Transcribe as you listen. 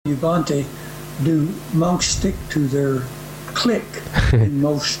Bhante, do monks stick to their clique in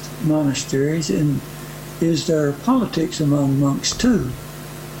most monasteries, and is there politics among monks too?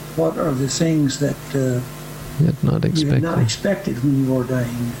 What are the things that you had not expected when you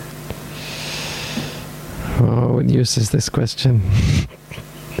ordained? Oh, what use is this question?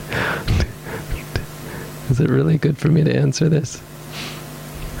 Is it really good for me to answer this?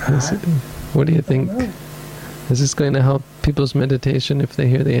 What do you think? Is this going to help people's meditation if they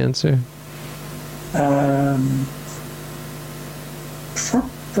hear the answer?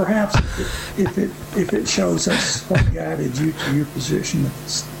 Perhaps if it shows us what guided you to your position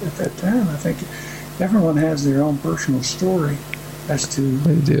at that time. I think everyone has their own personal story as to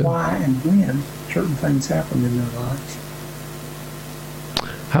why and when certain things happened in their lives.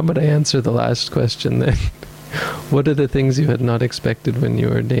 How about I answer the last question then? What are the things you had not expected when you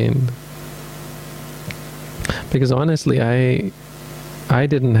ordained? Because honestly, I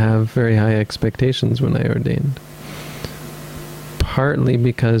didn't have very high expectations when I ordained. Partly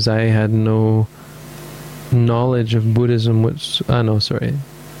because I had no knowledge of Buddhism,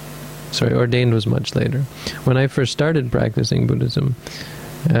 ordained was much later. When I first started practicing Buddhism,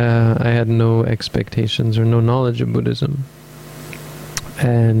 I had no expectations or no knowledge of Buddhism.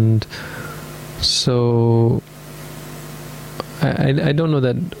 And so I don't know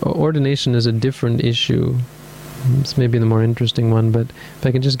that ordination is a different issue. It's maybe the more interesting one, but if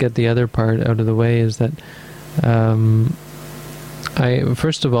I can just get the other part out of the way, is that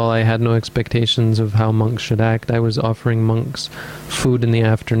first of all, I had no expectations of how monks should act. I was offering monks food in the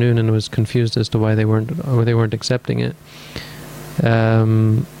afternoon and was confused as to why they weren't accepting it.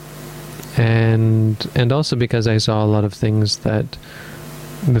 And also because I saw a lot of things that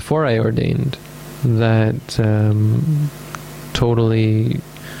before I ordained that totally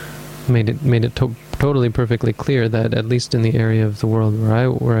made it totally perfectly clear that, at least in the area of the world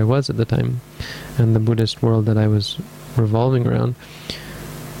where I was at the time, and the Buddhist world that I was revolving around,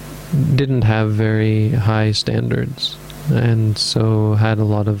 didn't have very high standards, and so had a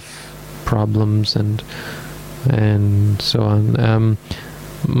lot of problems and so on.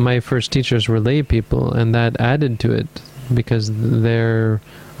 My first teachers were lay people, and that added to it, because their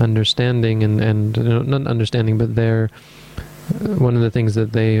understanding and not understanding, but their one of the things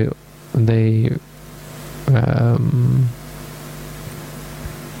that they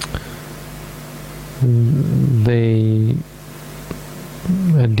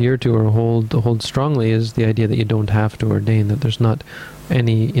adhere to or hold strongly is the idea that you don't have to ordain, that there's not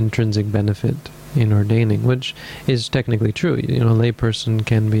any intrinsic benefit in ordaining, which is technically true. A layperson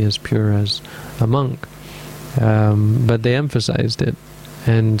can be as pure as a monk, but they emphasized it,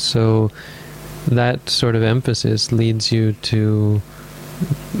 and so that sort of emphasis leads you to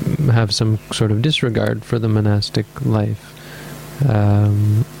have some sort of disregard for the monastic life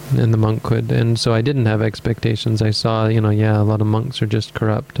and the monkhood. And so I didn't have expectations. I saw, a lot of monks are just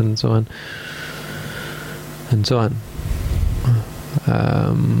corrupt and so on. And so on.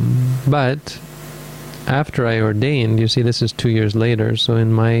 But after I ordained, you see, this is 2 years later, so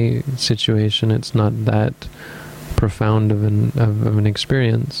in my situation it's not that profound of an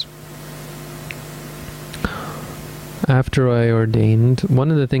experience. After I ordained, one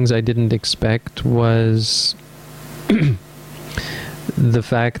of the things I didn't expect was the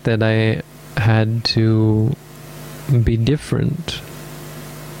fact that I had to be different,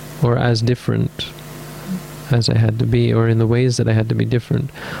 or as different as I had to be, or in the ways that I had to be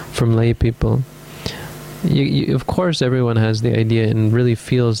different from lay people. Of course, everyone has the idea and really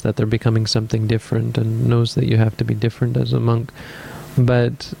feels that they're becoming something different and knows that you have to be different as a monk.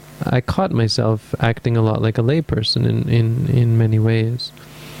 But I caught myself acting a lot like a layperson in many ways,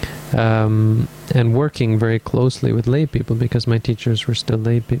 and working very closely with lay people because my teachers were still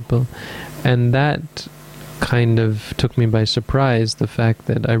lay people, and that kind of took me by surprise. The fact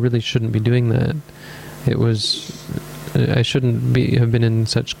that I really shouldn't be doing that. I shouldn't have been in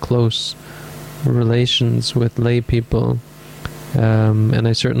such close relations with lay people, and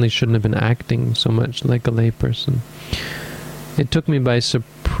I certainly shouldn't have been acting so much like a layperson. It took me by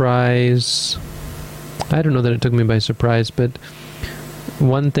surprise. I don't know that it took me by surprise, but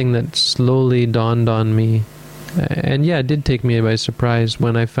one thing that slowly dawned on me, and it did take me by surprise,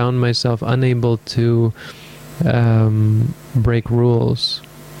 when I found myself unable to break rules,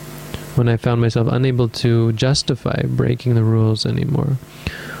 when I found myself unable to justify breaking the rules anymore,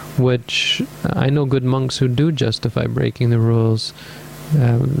 which I know good monks who do justify breaking the rules,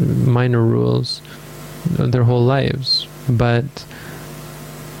 minor rules, their whole lives. But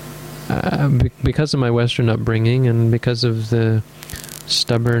because of my Western upbringing and because of the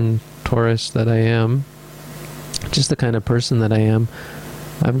stubborn Taurus that I am, just the kind of person that I am,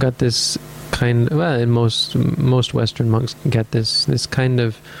 I've got this and most Western monks get this kind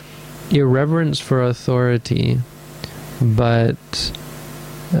of irreverence for authority, but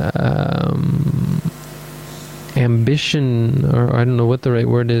ambition, or I don't know what the right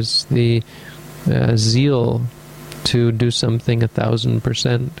word is, the zeal to do something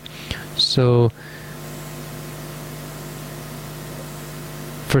 1,000%. So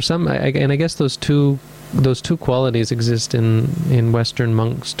for some, and I guess those two qualities exist in Western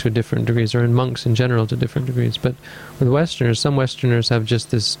monks to different degrees, or in monks in general to different degrees. But with Westerners, some Westerners have just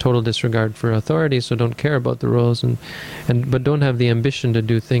this total disregard for authority, so don't care about the rules, but don't have the ambition to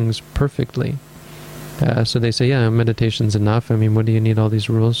do things perfectly. So they say, yeah, meditation's enough. I mean, what do you need all these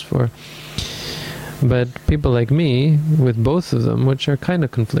rules for? But people like me, with both of them, which are kind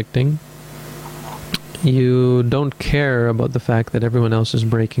of conflicting, you don't care about the fact that everyone else is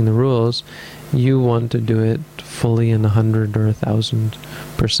breaking the rules. You want to do it fully in 100 or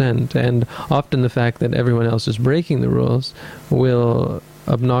 1,000%. And often the fact that everyone else is breaking the rules will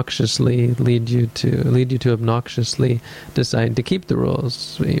obnoxiously lead you to obnoxiously decide to keep the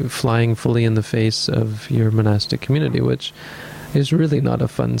rules, flying fully in the face of your monastic community, which is really not a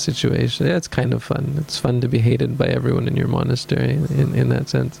fun situation. Yeah, it's kind of fun. It's fun to be hated by everyone in your monastery in that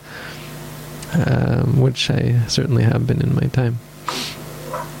sense, which I certainly have been in my time.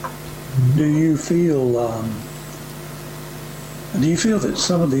 Do you feel that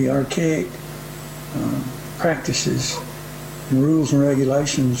some of the archaic practices and rules and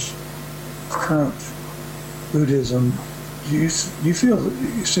regulations of current Buddhism, do you feel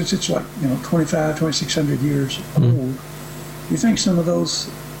that, since it's like 2,600 years old, do you think some of those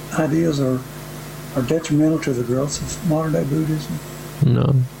ideas are detrimental to the growth of modern day Buddhism?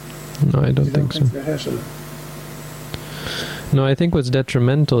 No, I don't think so. That has No, I think what's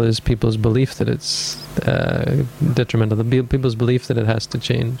detrimental is people's belief that it's detrimental. People's belief that it has to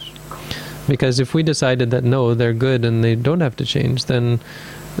change. Because if we decided that no, they're good and they don't have to change, then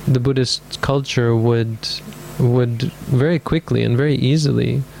the Buddhist culture would very quickly and very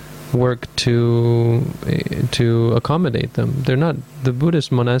easily work to accommodate them. The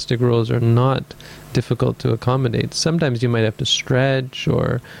Buddhist monastic rules are not difficult to accommodate. Sometimes you might have to stretch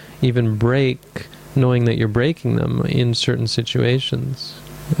or even break, knowing that you're breaking them in certain situations.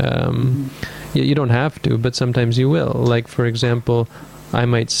 You don't have to, but sometimes you will. Like, for example, I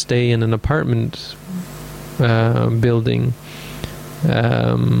might stay in an apartment building,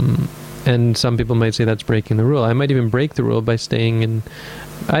 and some people might say that's breaking the rule. I might even break the rule by staying in,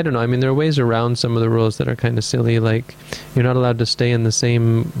 I don't know, I mean, there are ways around some of the rules that are kind of silly, like you're not allowed to stay in the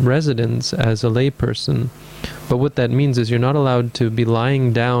same residence as a layperson. But what that means is you're not allowed to be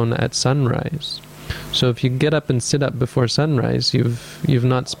lying down at sunrise. So if you get up and sit up before sunrise, you've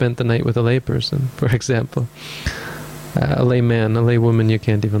not spent the night with a layperson, for example. A layman, a laywoman, you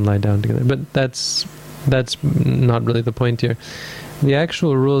can't even lie down together. But that's not really the point here. The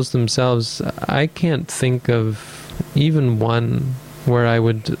actual rules themselves, I can't think of even one where I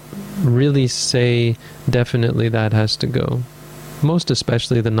would really say definitely that has to go. Most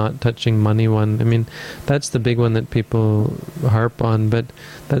especially the not touching money one. I mean, that's the big one that people harp on, but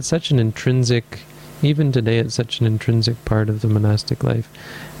that's such an intrinsic, even today it's such an intrinsic part of the monastic life.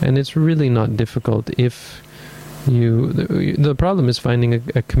 And it's really not difficult if the problem is finding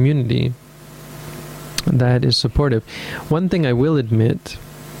a community that is supportive. One thing I will admit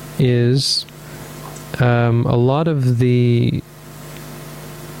is a lot of the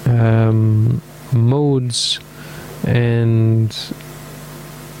modes and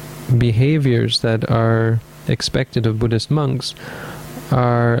behaviors that are expected of Buddhist monks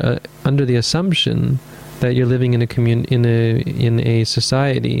are under the assumption that you're living in a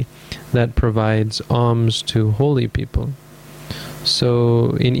society that provides alms to holy people.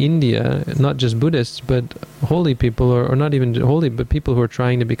 So in India, not just Buddhists, but holy people, or not even holy, but people who are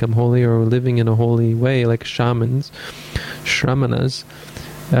trying to become holy or living in a holy way, like shamans, shramanas,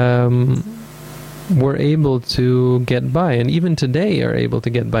 were able to get by, and even today are able to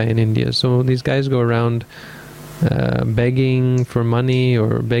get by in India. So these guys go around begging for money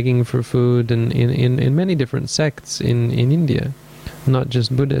or begging for food, and in many different sects in India, not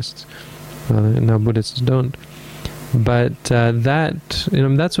just Buddhists. Now Buddhists don't. But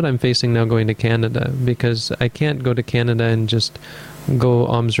that's what I'm facing now going to Canada, because I can't go to Canada and just go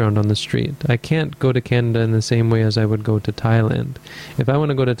alms round on the street. I can't go to Canada in the same way as I would go to Thailand. If I want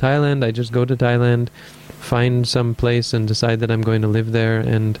to go to Thailand, I just go to Thailand, find some place and decide that I'm going to live there,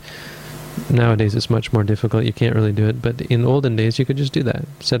 and nowadays it's much more difficult. You can't really do it, but in olden days you could just do that.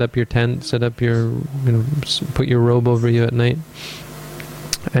 Set up your tent, set up your, put your robe over you at night,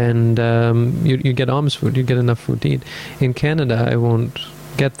 and you get alms food. You get enough food to eat. In Canada, I won't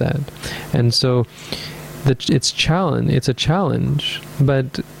get that. And so it's a challenge,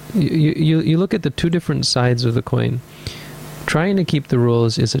 but you look at the two different sides of the coin. Trying to keep the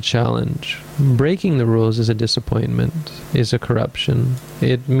rules is a challenge. Breaking the rules is a disappointment, is a corruption.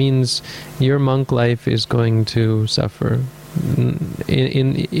 It means your monk life is going to suffer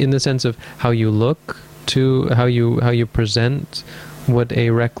in the sense of how you look, to how you present what a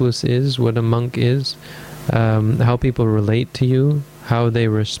recluse is, what a monk is, how people relate to you, how they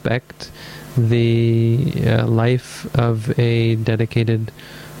respect the life of a dedicated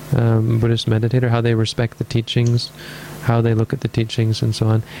Buddhist meditator, how they respect the teachings, how they look at the teachings, and so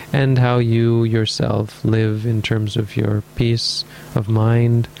on, and how you yourself live in terms of your peace of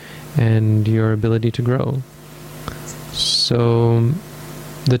mind and your ability to grow. So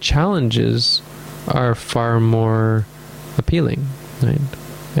the challenges are far more appealing, right?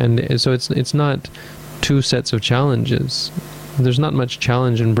 And so it's not two sets of challenges. There's not much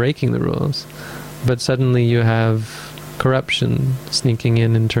challenge in breaking the rules, but suddenly you have corruption sneaking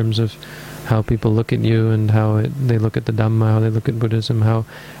in terms of how people look at you and how they look at the Dhamma, how they look at Buddhism, how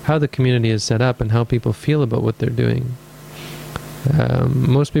the community is set up, and how people feel about what they're doing.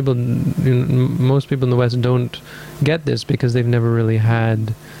 Most people in the West don't get this because they've never really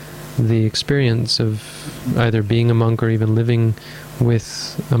had the experience of either being a monk or even living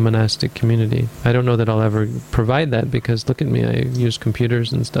with a monastic community. I don't know that I'll ever provide that, because look at me, I use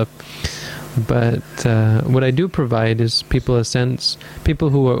computers and stuff. But what I do provide is people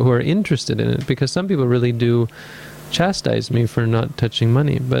who are interested in it, because some people really do chastise me for not touching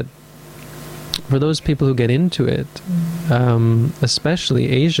money. But for those people who get into it, especially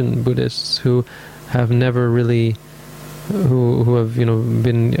Asian Buddhists who have never really, who have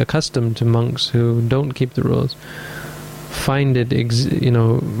been accustomed to monks who don't keep the rules, find it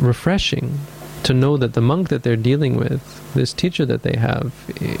refreshing to know that the monk that they're dealing with, this teacher that they have,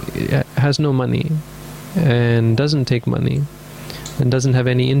 has no money and doesn't take money and doesn't have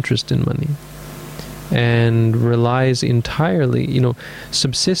any interest in money, and relies entirely,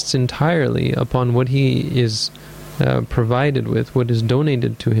 subsists entirely upon what he is provided with, what is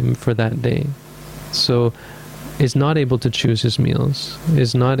donated to him for that day. So is not able to choose his meals,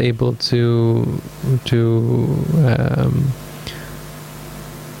 is not able to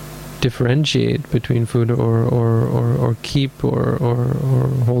differentiate between food or keep or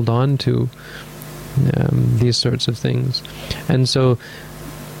hold on to these sorts of things. And so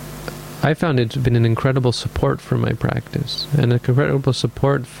I found it to have been an incredible support for my practice, and an incredible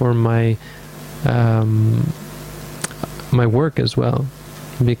support for my my work as well,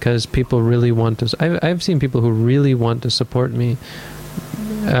 because people really want to. I've seen people who really want to support me,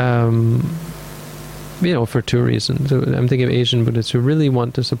 for two reasons. I'm thinking of Asian Buddhists who really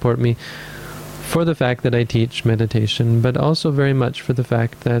want to support me for the fact that I teach meditation, but also very much for the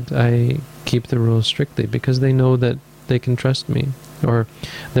fact that I keep the rules strictly, because they know that they can trust me, or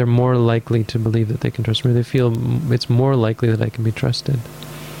they're more likely to believe that they can trust me. They feel it's more likely that I can be trusted.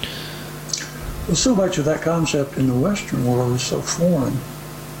 Well, so much of that concept in the Western world is so foreign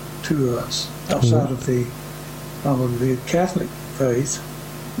to us, outside of probably the Catholic faith,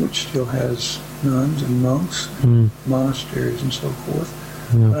 which still has nuns and monks, monasteries and so forth.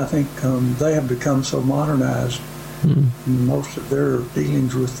 Yeah. But I think they have become so modernized in most of their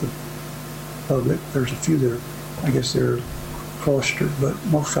dealings with the public. There's a few that they're cloistered, but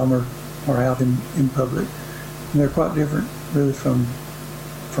most of them are out in public. And they're quite different, really, from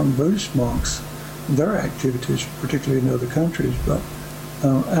Buddhist monks, their activities, particularly in other countries. But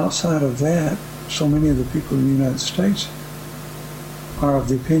outside of that, so many of the people in the United States are of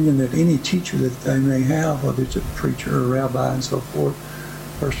the opinion that any teacher that they may have, whether it's a preacher or a rabbi and so forth,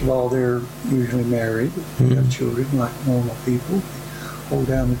 first of all, they're usually married, they have children like normal people, they hold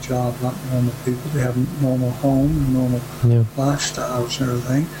down a job like normal people, they have a normal home and normal lifestyles and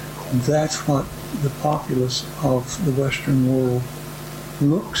everything. And that's what the populace of the Western world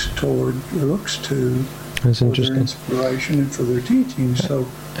looks to that's for interesting. Their inspiration and for their teaching. So,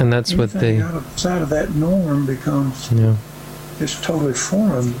 and that's what they outside of that norm becomes it's totally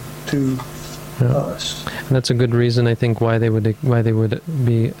foreign to us. And that's a good reason, I think, why they would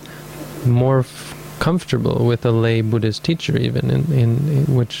be more comfortable with a lay Buddhist teacher, even in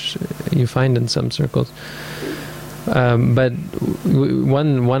which you find in some circles. But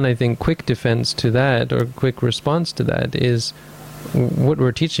one I think quick defense to that, or quick response to that, is what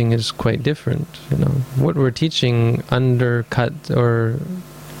we're teaching is quite different. What we're teaching undercut or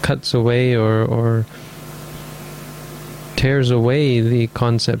cuts away or tears away the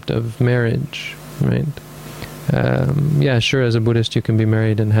concept of marriage, right? yeah, sure, as a Buddhist you can be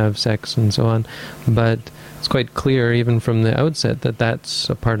married and have sex and so on, but it's quite clear even from the outset that that's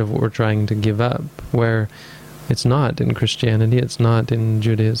a part of what we're trying to give up, where it's not in Christianity, it's not in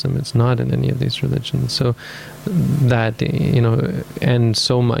Judaism, it's not in any of these religions. So that, and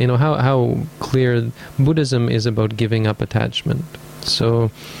so much, how clear Buddhism is about giving up attachment. So,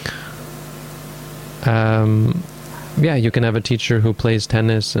 yeah, you can have a teacher who plays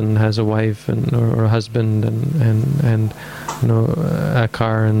tennis and has a wife or a husband and a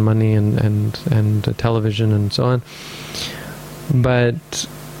car and money and a television and so on. But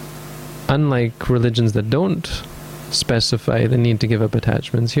unlike religions that don't specify the need to give up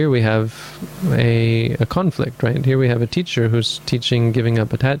attachments, here we have a conflict, right? Here we have a teacher who's teaching giving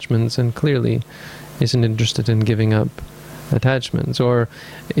up attachments and clearly isn't interested in giving up attachments, or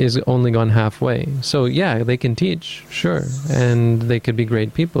is only gone halfway. So yeah, they can teach, sure, and they could be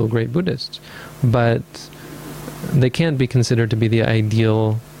great people, great Buddhists, but they can't be considered to be the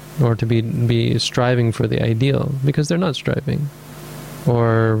ideal, or to be striving for the ideal, because they're not striving.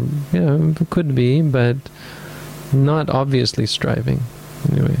 Or, could be, but not obviously striving,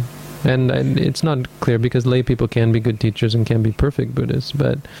 anyway. And it's not clear, because lay people can be good teachers and can be perfect Buddhists,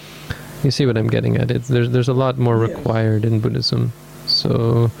 but you see what I'm getting at. There's a lot more required in Buddhism.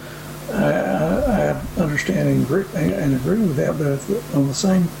 So I understand and agree with that, but on the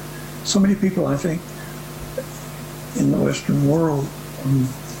same, so many people, I think, in the Western world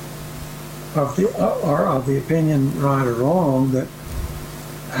are of the opinion, right or wrong, that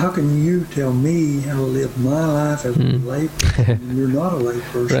how can you tell me how to live my life as a lay person? You're not a lay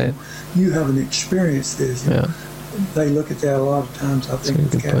person. Right. You haven't experienced this. They look at that a lot of times, I think,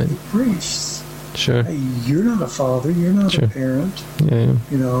 with Catholic priests. Sure. Hey, you're not a father. You're not a parent. Yeah.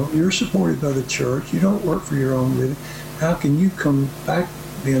 You're supported by the church. You don't work for your own living. How can you come back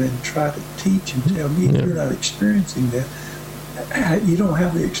then and try to teach and tell me you're not experiencing that? You don't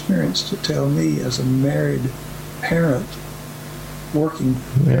have the experience to tell me as a married parent, working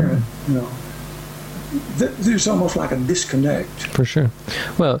parent, there's almost like a disconnect. For sure.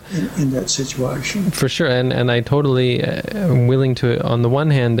 Well, in that situation. For sure, and I totally am willing to, on the one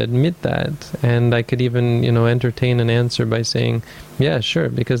hand, admit that, and I could even, entertain an answer by saying, yeah, sure,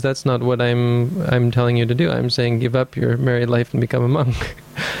 because that's not what I'm telling you to do. I'm saying give up your married life and become a monk.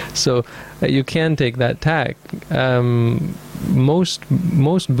 So you can take that tack. Most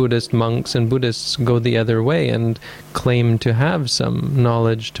Buddhist monks and Buddhists go the other way and claim to have some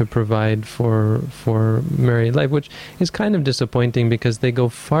knowledge to provide for married life, which is kind of disappointing, because they go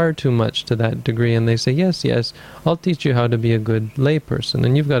far too much to that degree, and they say, yes, I'll teach you how to be a good lay person.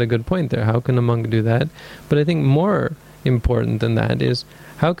 And you've got a good point there. How can a monk do that? But I think more important than that is,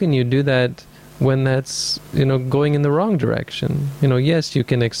 how can you do that when that's, going in the wrong direction? Yes, you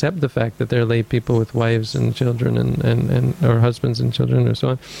can accept the fact that they're lay people with wives and children and or husbands and children or so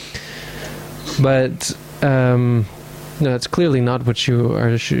on. But that's clearly not what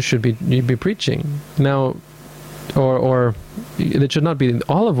you should be preaching. Now, or it should not be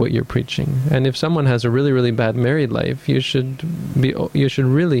all of what you're preaching. And if someone has a really, really bad married life, you should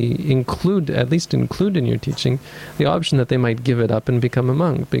really include in your teaching the option that they might give it up and become a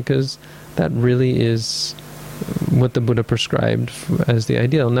monk, because that really is what the Buddha prescribed as the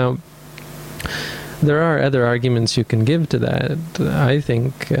ideal. Now, there are other arguments you can give to that. I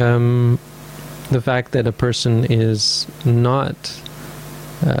think the fact that a person is not,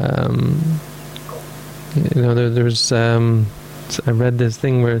 there's I read this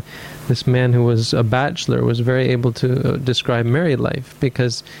thing where this man who was a bachelor was very able to describe married life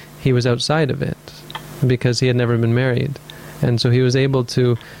because he was outside of it, because he had never been married. And so he was able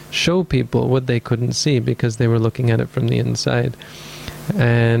to show people what they couldn't see because they were looking at it from the inside.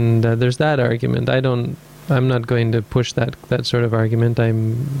 And there's that argument. I'm not going to push that sort of argument.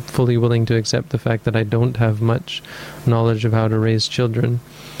 I'm fully willing to accept the fact that I don't have much knowledge of how to raise children.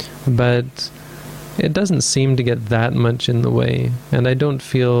 But it doesn't seem to get that much in the way. And I don't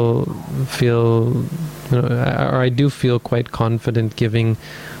feel or I do feel quite confident giving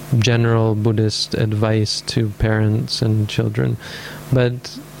general Buddhist advice to parents and children.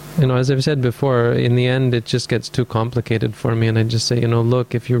 But, as I've said before, in the end it just gets too complicated for me, and I just say,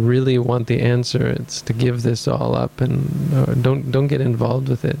 look, if you really want the answer, it's to give this all up and don't get involved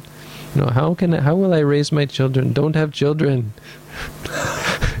with it. How will I raise my children? Don't have children.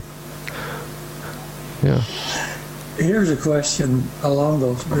 Yeah. Here's a question along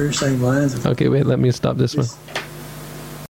those very same lines. Okay, wait, let me stop this one.